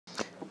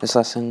This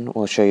lesson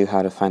will show you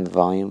how to find the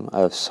volume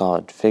of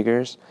solid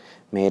figures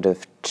made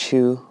of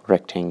two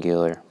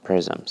rectangular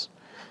prisms.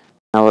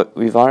 Now,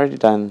 we've already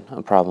done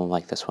a problem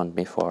like this one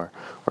before,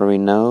 where we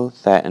know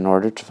that in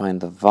order to find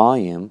the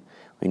volume,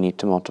 we need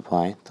to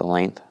multiply the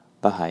length,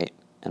 the height,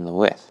 and the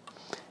width.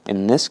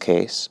 In this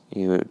case,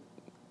 you would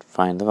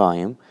find the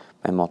volume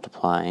by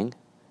multiplying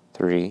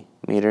 3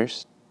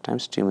 meters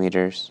times 2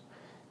 meters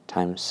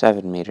times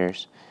 7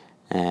 meters,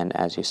 and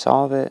as you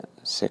solve it,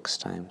 6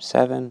 times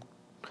 7,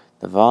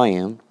 the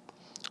volume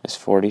is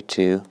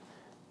 42,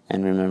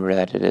 and remember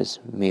that it is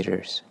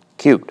meters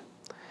cubed.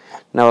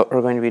 Now what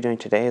we're going to be doing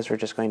today is we're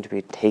just going to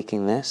be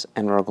taking this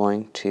and we're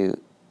going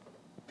to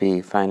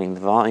be finding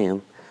the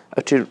volume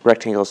of two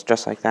rectangles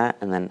just like that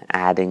and then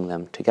adding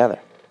them together.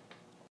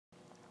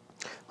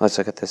 Let's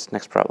look at this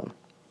next problem.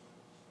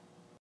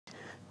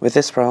 With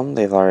this problem,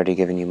 they've already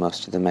given you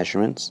most of the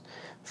measurements.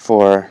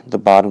 For the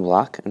bottom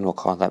block, and we'll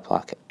call that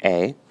block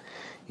A,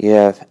 you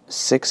have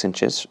 6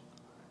 inches,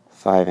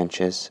 5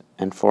 inches,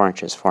 and 4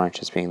 inches. 4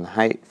 inches being the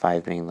height,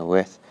 5 being the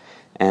width,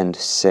 and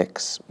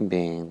 6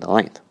 being the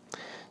length.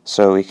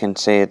 So we can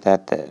say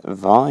that the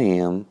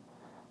volume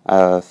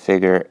of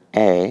figure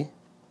A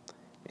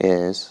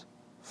is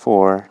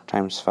 4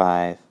 times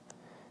 5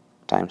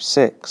 times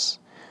 6.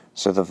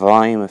 So the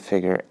volume of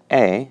figure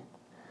A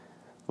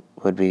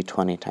would be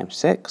 20 times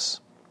 6,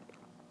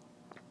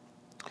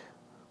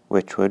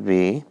 which would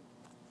be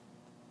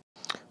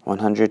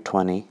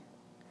 120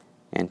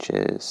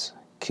 inches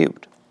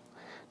cubed.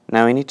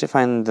 Now we need to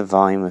find the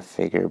volume of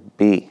figure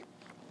B.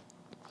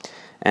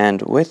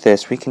 And with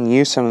this, we can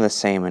use some of the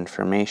same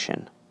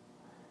information.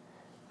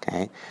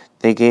 Okay,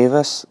 they gave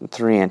us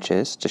 3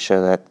 inches to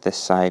show that this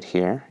side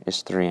here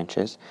is 3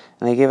 inches,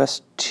 and they gave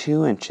us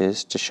 2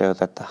 inches to show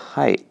that the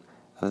height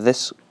of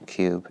this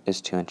cube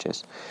is 2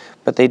 inches.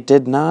 But they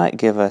did not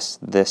give us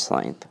this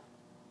length.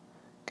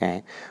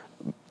 Okay,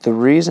 the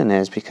reason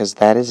is because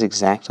that is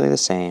exactly the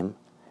same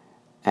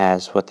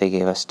as what they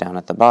gave us down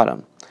at the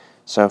bottom.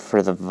 So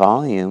for the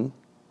volume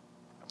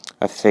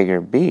of figure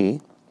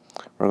B,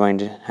 we're going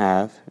to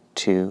have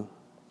 2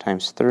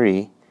 times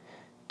 3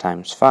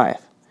 times 5.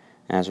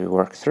 And as we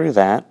work through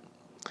that,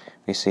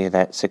 we see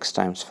that 6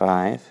 times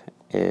 5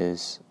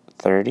 is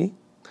 30.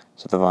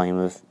 So the volume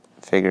of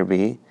figure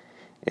B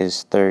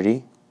is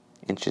 30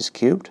 inches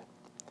cubed.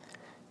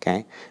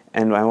 Okay,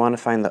 and I want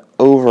to find the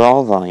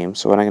overall volume,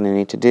 so what I'm going to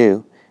need to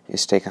do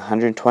is take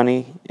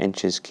 120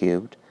 inches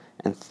cubed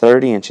and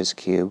 30 inches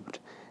cubed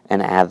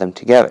and add them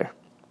together.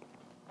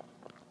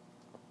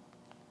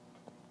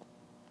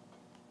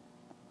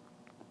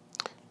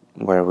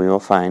 Where we will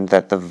find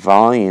that the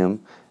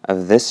volume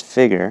of this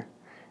figure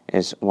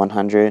is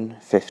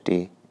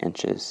 150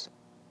 inches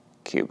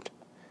cubed.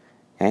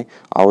 Okay,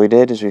 all we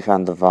did is we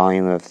found the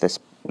volume of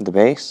the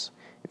base,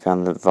 we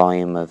found the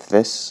volume of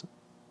this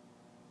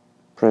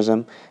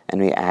prism,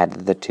 and we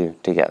added the two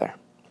together.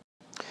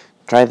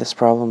 Try this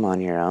problem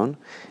on your own.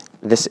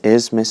 This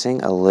is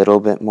missing a little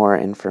bit more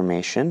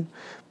information,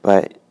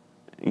 but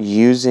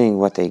using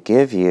what they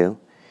give you,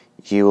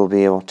 you will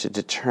be able to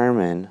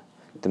determine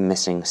the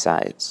missing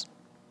sides.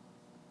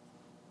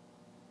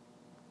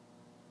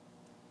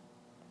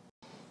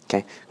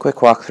 Okay, quick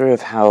walkthrough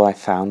of how I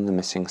found the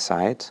missing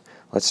sides.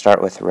 Let's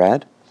start with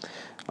red.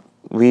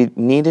 We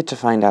needed to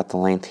find out the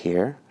length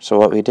here, so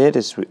what we did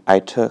is I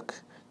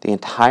took the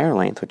entire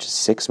length, which is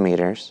 6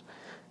 meters,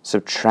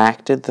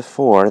 subtracted the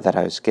 4 that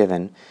I was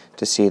given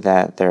to see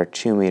that there are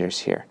 2 meters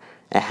here.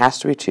 It has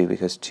to be 2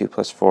 because 2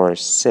 plus 4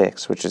 is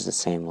 6, which is the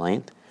same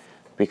length,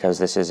 because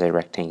this is a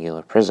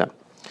rectangular prism.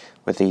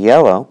 With the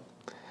yellow,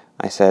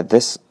 I said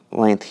this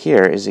length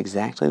here is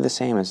exactly the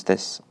same as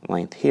this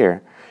length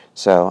here,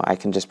 so I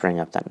can just bring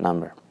up that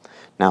number.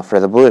 Now for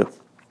the blue,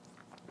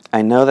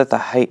 I know that the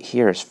height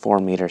here is 4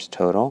 meters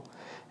total,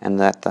 and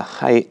that the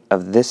height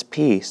of this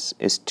piece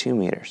is 2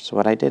 meters. So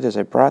what I did is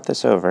I brought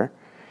this over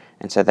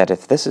and said that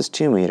if this is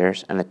 2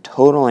 meters and the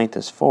total length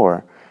is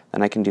 4,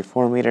 then I can do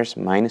 4 meters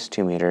minus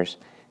 2 meters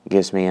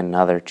gives me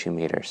another 2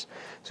 meters.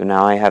 So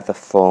now I have the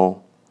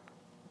full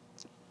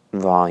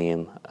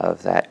volume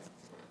of that,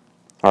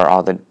 or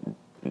all the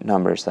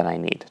numbers that I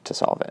need to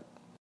solve it.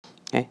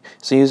 Okay,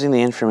 so using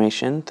the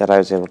information that I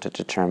was able to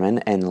determine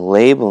and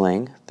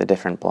labeling the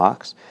different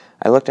blocks,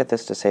 I looked at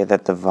this to say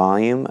that the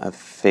volume of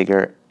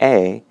figure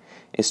A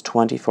is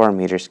 24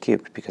 meters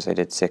cubed because I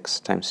did 6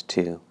 times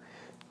 2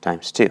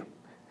 times 2.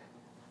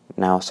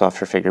 Now I'll solve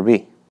for figure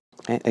B.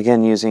 Okay,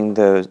 again, using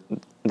the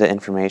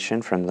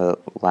information from the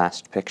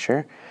last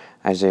picture,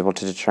 I was able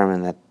to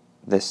determine that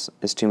this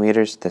is 2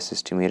 meters, this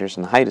is 2 meters,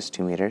 and the height is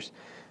 2 meters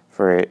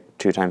for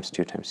 2 times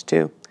 2 times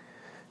 2.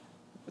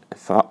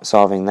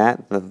 Solving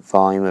that, the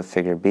volume of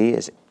figure B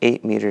is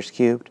 8 meters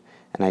cubed,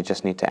 and I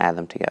just need to add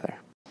them together.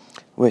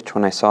 Which,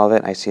 when I solve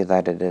it, I see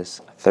that it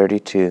is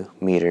 32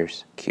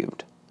 meters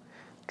cubed.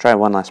 Try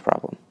one last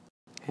problem.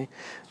 Okay.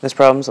 This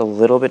problem is a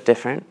little bit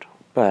different,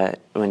 but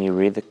when you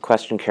read the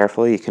question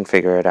carefully, you can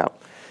figure it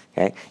out.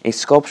 Okay. A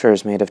sculpture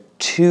is made of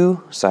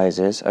 2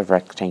 sizes of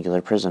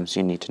rectangular prisms.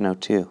 You need to know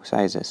 2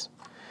 sizes.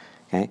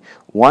 Okay?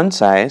 One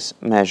size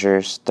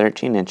measures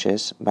 13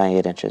 inches by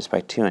 8 inches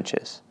by 2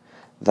 inches.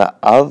 The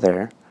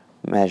other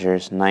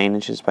measures 9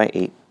 inches by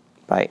 8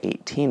 by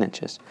 18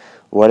 inches.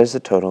 What is the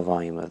total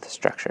volume of the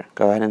structure?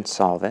 Go ahead and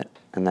solve it,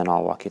 and then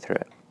I'll walk you through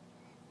it.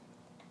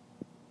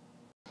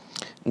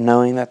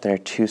 Knowing that there are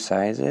two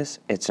sizes,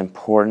 it's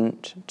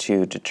important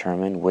to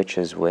determine which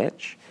is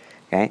which.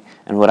 Okay?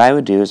 And what I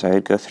would do is I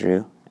would go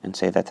through and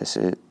say that this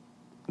is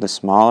the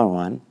smaller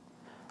one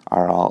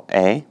are all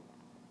A,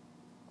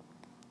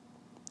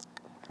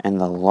 and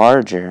the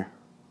larger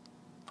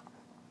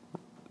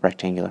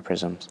rectangular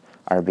prisms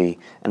are B,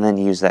 and then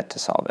use that to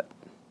solve it.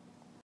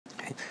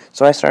 Okay.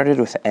 So I started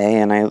with A,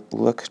 and I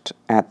looked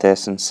at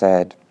this and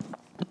said,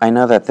 I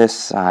know that this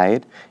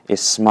side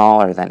is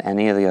smaller than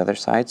any of the other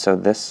sides, so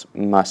this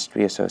must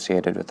be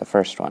associated with the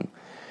first one.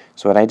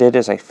 So what I did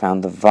is I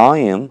found the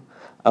volume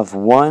of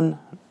one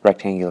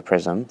rectangular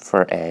prism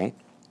for A,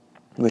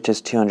 which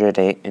is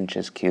 208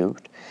 inches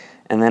cubed,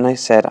 and then I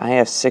said I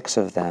have 6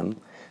 of them,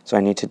 so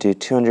I need to do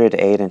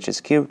 208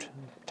 inches cubed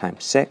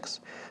times 6,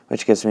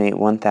 which gives me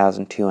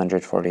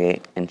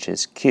 1,248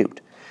 inches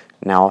cubed.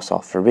 Now I'll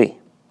solve for B.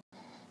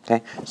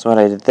 Okay, so what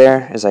I did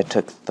there is I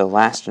took the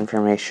last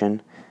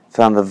information,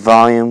 found the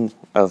volume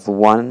of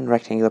one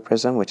rectangular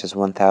prism, which is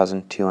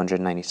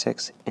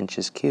 1,296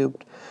 inches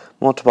cubed,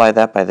 multiply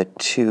that by the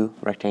 2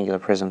 rectangular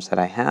prisms that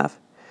I have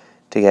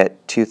to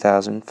get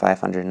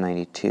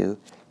 2,592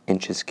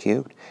 inches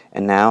cubed,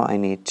 and now I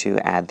need to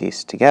add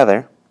these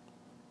together,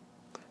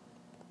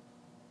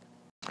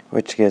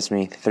 which gives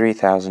me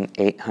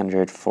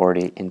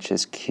 3,840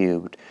 inches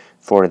cubed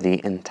for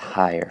the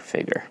entire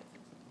figure.